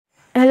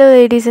Hello,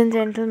 ladies and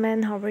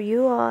gentlemen. How are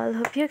you all?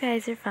 Hope you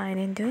guys are fine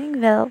and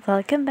doing well.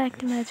 Welcome back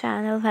to my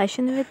channel,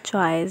 Fashion with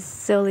Choice.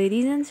 So,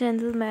 ladies and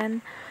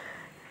gentlemen,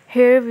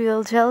 here we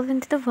will delve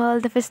into the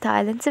world of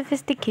style and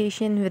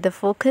sophistication with a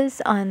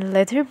focus on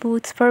leather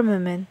boots for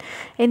women.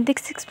 In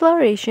this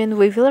exploration,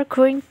 we will are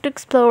going to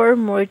explore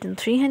more than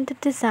 300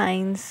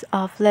 designs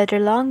of leather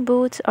long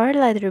boots or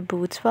leather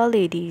boots for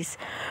ladies,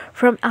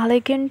 from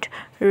elegant,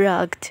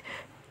 rugged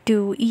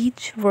to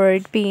each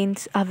word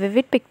paints a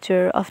vivid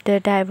picture of the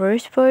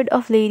diverse world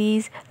of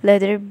ladies'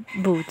 leather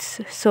boots.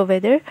 So,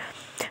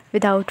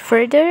 without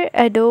further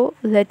ado,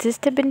 let's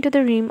step into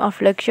the realm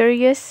of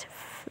luxurious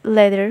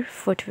leather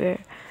footwear.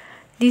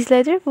 These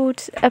leather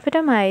boots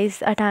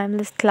epitomize a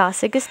timeless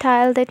classic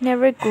style that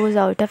never goes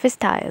out of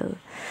style.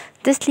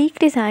 The sleek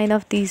design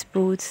of these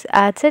boots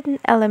adds an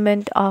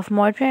element of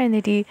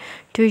modernity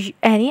to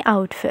any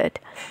outfit.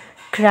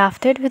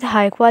 Crafted with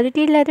high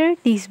quality leather,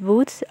 these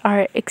boots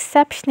are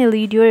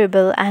exceptionally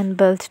durable and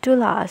built to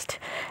last.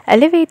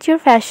 Elevate your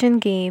fashion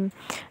game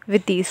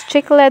with these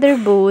thick leather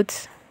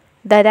boots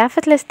that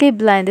effortlessly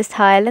blend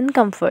style and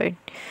comfort.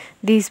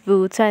 These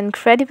boots are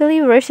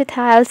incredibly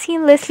versatile,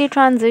 seamlessly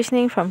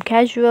transitioning from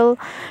casual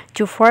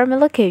to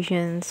formal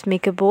occasions.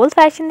 Make a bold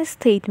fashion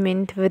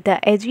statement with the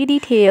edgy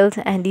details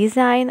and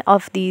design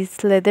of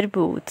these leather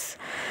boots.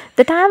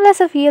 The timeless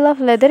appeal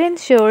of leather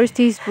ensures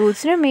these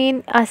boots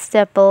remain a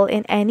staple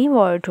in any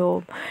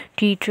wardrobe.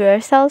 Treat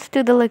yourself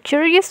to the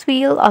luxurious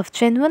feel of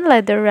genuine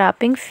leather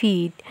wrapping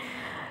feet.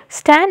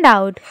 Stand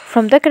out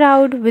from the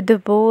crowd with the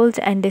bold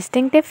and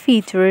distinctive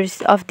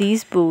features of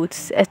these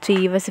boots.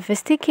 Achieve a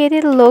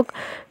sophisticated look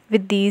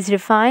with these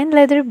refined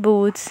leather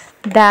boots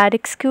that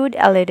exude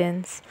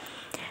elegance.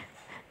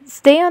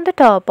 Stay on the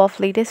top of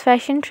latest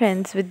fashion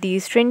trends with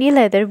these trendy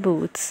leather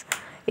boots.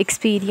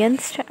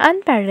 Experience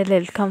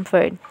unparalleled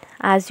comfort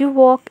as you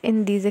walk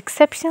in these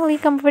exceptionally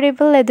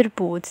comfortable leather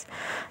boots.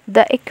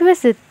 The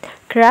exquisite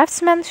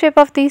craftsmanship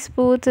of these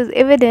boots is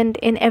evident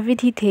in every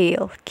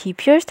detail.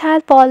 Keep your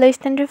style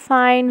polished and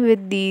refined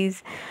with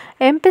these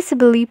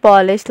impeccably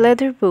polished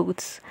leather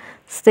boots.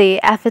 Stay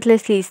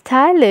effortlessly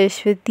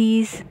stylish with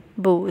these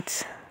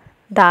boots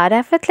that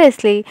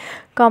effortlessly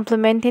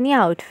complement any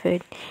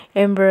outfit.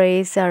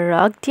 Embrace a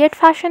rugged yet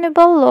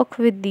fashionable look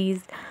with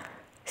these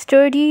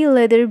sturdy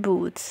leather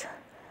boots.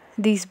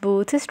 These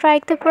boots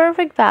strike the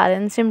perfect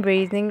balance,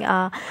 embracing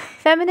a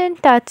feminine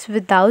touch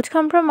without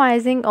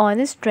compromising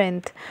on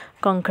strength.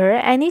 Conquer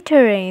any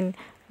terrain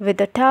with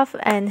the tough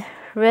and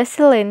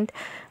resilient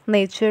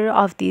nature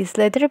of these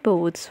leather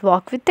boots.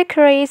 Walk with the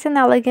grace and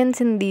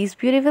elegance in these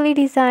beautifully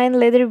designed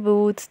leather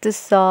boots. The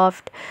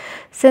soft,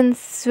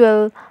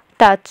 sensual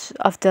touch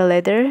of the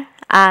leather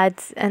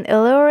adds an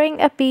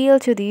alluring appeal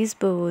to these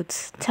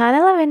boots.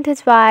 Channel a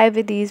vintage vibe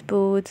with these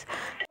boots.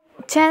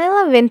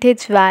 Channel a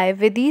vintage vibe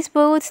with these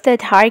boots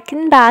that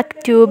harken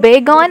back to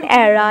bygone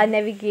era.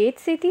 Navigate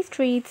city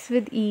streets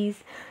with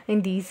ease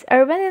in these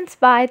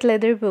urban-inspired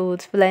leather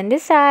boots. Blend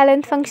style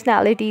and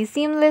functionality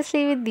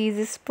seamlessly with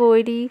these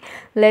sporty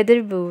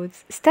leather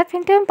boots. Step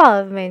into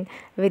empowerment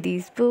with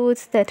these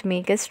boots that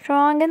make a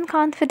strong and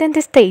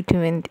confident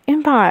statement.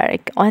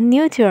 Embark on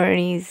new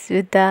journeys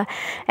with the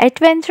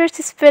adventurous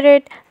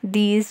spirit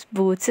these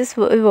boots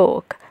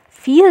evoke.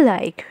 Feel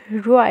like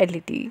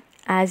royalty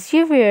as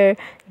you wear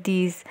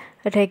these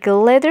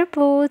regular leather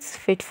boots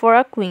fit for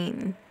a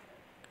queen.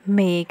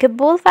 Make a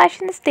bold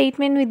fashion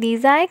statement with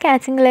these eye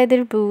catching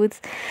leather boots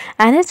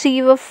and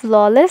achieve a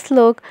flawless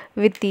look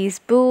with these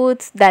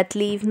boots that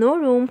leave no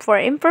room for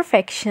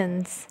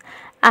imperfections.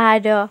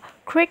 Add a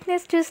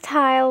quickness to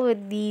style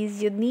with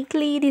these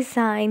uniquely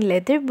designed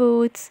leather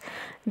boots.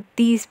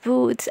 These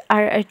boots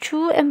are a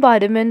true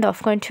embodiment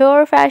of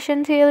couture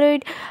fashion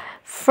tailored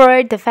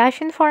for the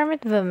fashion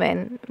format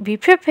women. Be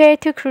prepared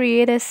to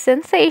create a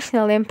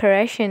sensational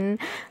impression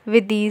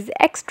with these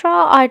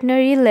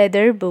extraordinary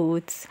leather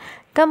boots.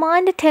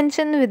 Command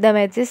attention with the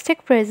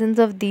majestic presence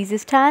of these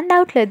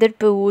standout leather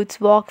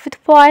boots. Walk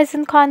with poise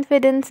and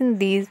confidence in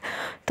these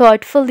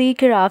thoughtfully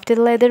crafted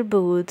leather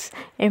boots.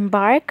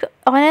 Embark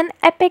on an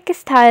epic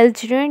style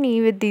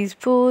journey with these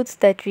boots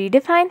that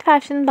redefine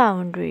fashion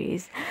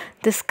boundaries.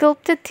 The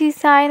sculpted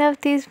design of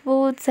these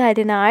boots add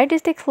an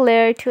artistic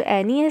flair to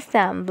any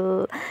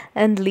ensemble.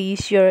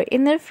 Unleash your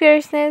inner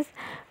fierceness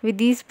with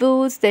these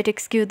boots that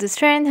exude the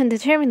strength and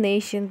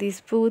determination. These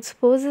boots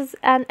possess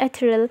an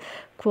ethereal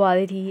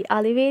quality,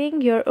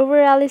 elevating your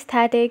overall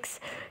aesthetics.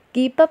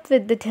 Keep up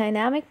with the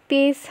dynamic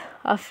pace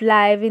of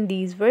life in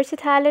these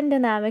versatile and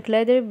dynamic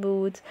leather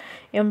boots.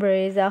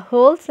 Embrace a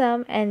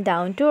wholesome and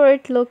down to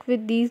earth look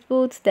with these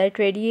boots that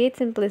radiate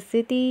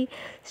simplicity.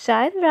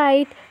 Shine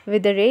bright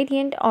with the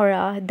radiant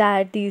aura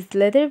that these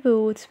leather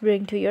boots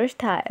bring to your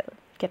style.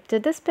 Capture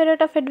the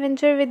spirit of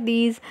adventure with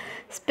these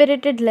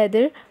spirited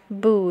leather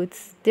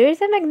boots.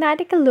 There's a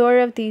magnetic allure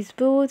of these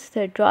boots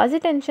that draws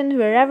attention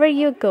wherever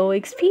you go.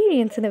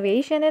 Experience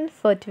innovation in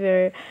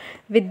footwear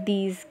with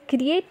these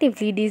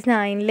creatively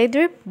designed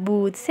leather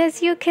boots.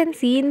 As you can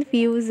see,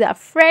 infuse a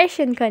fresh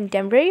and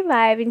contemporary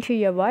vibe into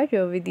your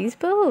wardrobe with these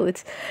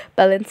boots.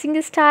 Balancing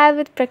style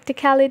with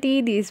practicality,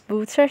 these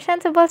boots are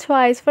sensible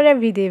choice for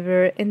everyday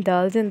wear.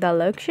 Indulge in the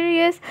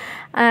luxurious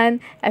and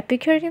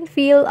Epicurean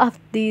feel of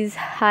these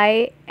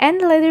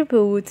high-end leather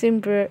boots.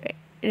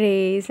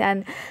 Embrace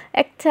and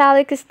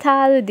italic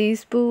style with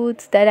these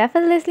boots that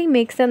effortlessly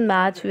mix and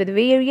match with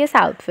various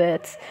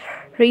outfits.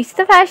 Reach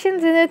the fashion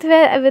zenith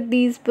with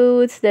these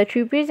boots that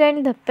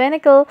represent the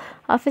pinnacle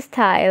of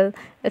style.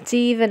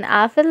 Achieve an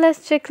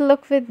effortless chic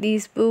look with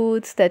these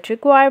boots that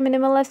require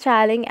minimal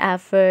styling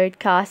effort.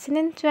 Cast an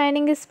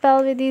enchanting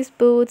spell with these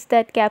boots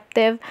that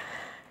captive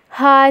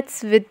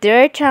hearts with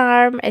their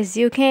charm. As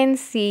you can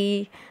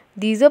see,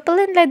 these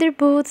opulent leather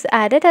boots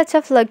add a touch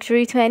of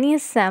luxury to any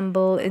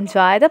ensemble.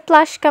 Enjoy the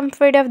plush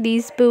comfort of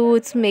these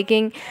boots,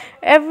 making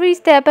every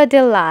step a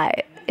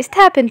delight.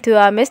 Step into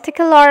a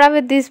mystical aura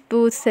with these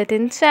boots that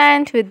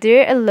enchant with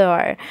their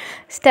allure.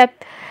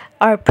 Step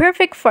are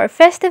perfect for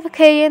festive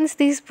occasions.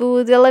 These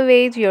boots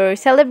elevate your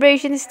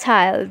celebration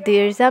style.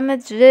 There's a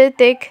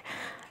majestic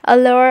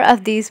allure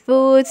of these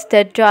boots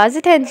that draws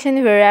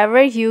attention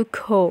wherever you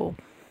go.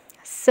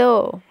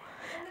 So,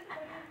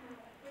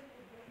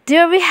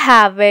 there we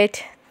have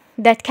it.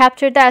 That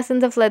captured the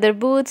essence of leather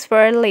boots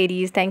for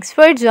ladies. Thanks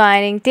for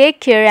joining. Take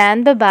care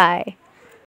and bye bye.